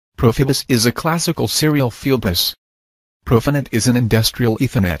Profibus is a classical serial field bus. Profinet is an industrial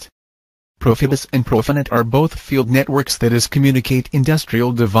Ethernet. Profibus and Profinet are both field networks that is communicate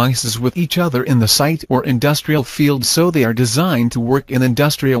industrial devices with each other in the site or industrial field, so they are designed to work in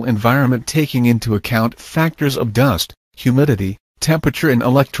industrial environment taking into account factors of dust, humidity, temperature and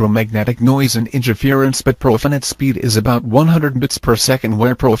electromagnetic noise and interference, but Profinet speed is about 100 bits per second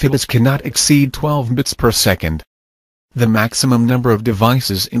where Profibus cannot exceed 12 bits per second. The maximum number of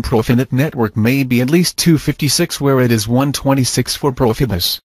devices in Profinet network may be at least 256 where it is 126 for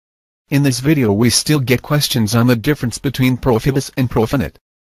Profibus. In this video we still get questions on the difference between Profibus and Profinet.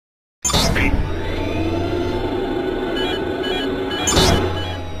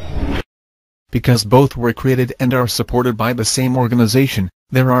 Because both were created and are supported by the same organization,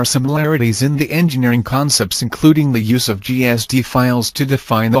 there are similarities in the engineering concepts, including the use of GSD files to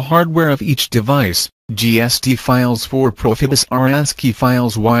define the hardware of each device. GSD files for Profibus are ASCII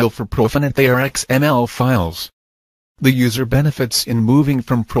files while for Profinet they are XML files. The user benefits in moving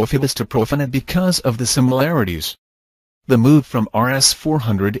from Profibus to Profinet because of the similarities. The move from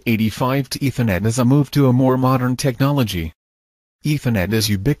RS-485 to Ethernet is a move to a more modern technology. Ethernet is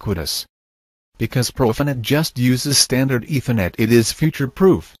ubiquitous. Because Profinet just uses standard Ethernet, it is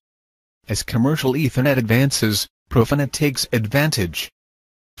future-proof. As commercial Ethernet advances, Profinet takes advantage.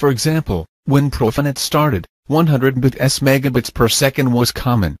 For example, when Profinet started, 100-bit megabits per second was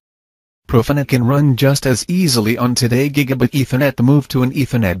common. Profinet can run just as easily on today gigabit Ethernet. The move to an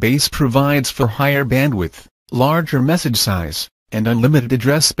Ethernet base provides for higher bandwidth, larger message size, and unlimited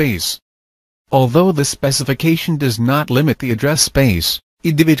address space. Although the specification does not limit the address space,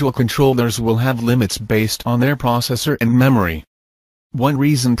 individual controllers will have limits based on their processor and memory. One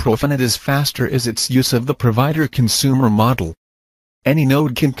reason Profinet is faster is its use of the provider-consumer model. Any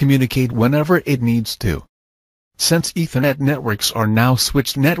node can communicate whenever it needs to. Since Ethernet networks are now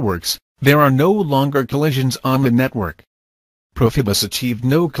switched networks, there are no longer collisions on the network. Profibus achieved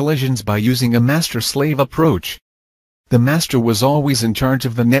no collisions by using a master-slave approach. The master was always in charge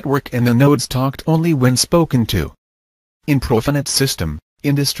of the network and the nodes talked only when spoken to. In Profinet's system,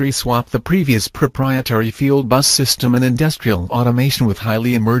 industry swapped the previous proprietary field bus system and industrial automation with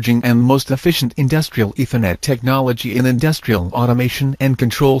highly emerging and most efficient industrial Ethernet technology in industrial automation and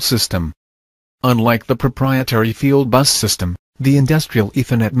control system. Unlike the proprietary field bus system, the industrial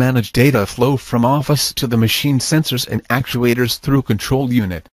Ethernet managed data flow from office to the machine sensors and actuators through control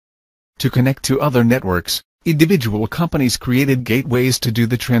unit. To connect to other networks, individual companies created gateways to do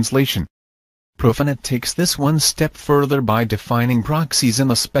the translation. Profinet takes this one step further by defining proxies in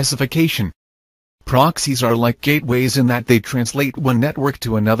the specification. Proxies are like gateways in that they translate one network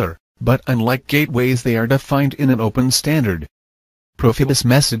to another, but unlike gateways they are defined in an open standard. Profibus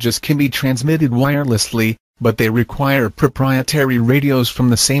messages can be transmitted wirelessly, but they require proprietary radios from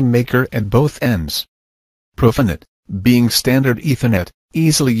the same maker at both ends. Profinet, being standard Ethernet,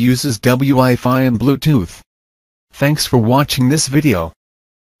 easily uses Wi-Fi and Bluetooth. Thanks for watching this video.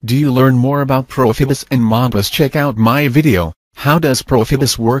 Do you learn more about Profibus and Modbus? Check out my video, How does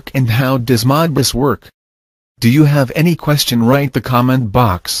Profibus work and how does Modbus work? Do you have any question? Write the comment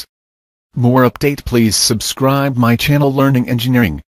box. More update, please subscribe my channel Learning Engineering.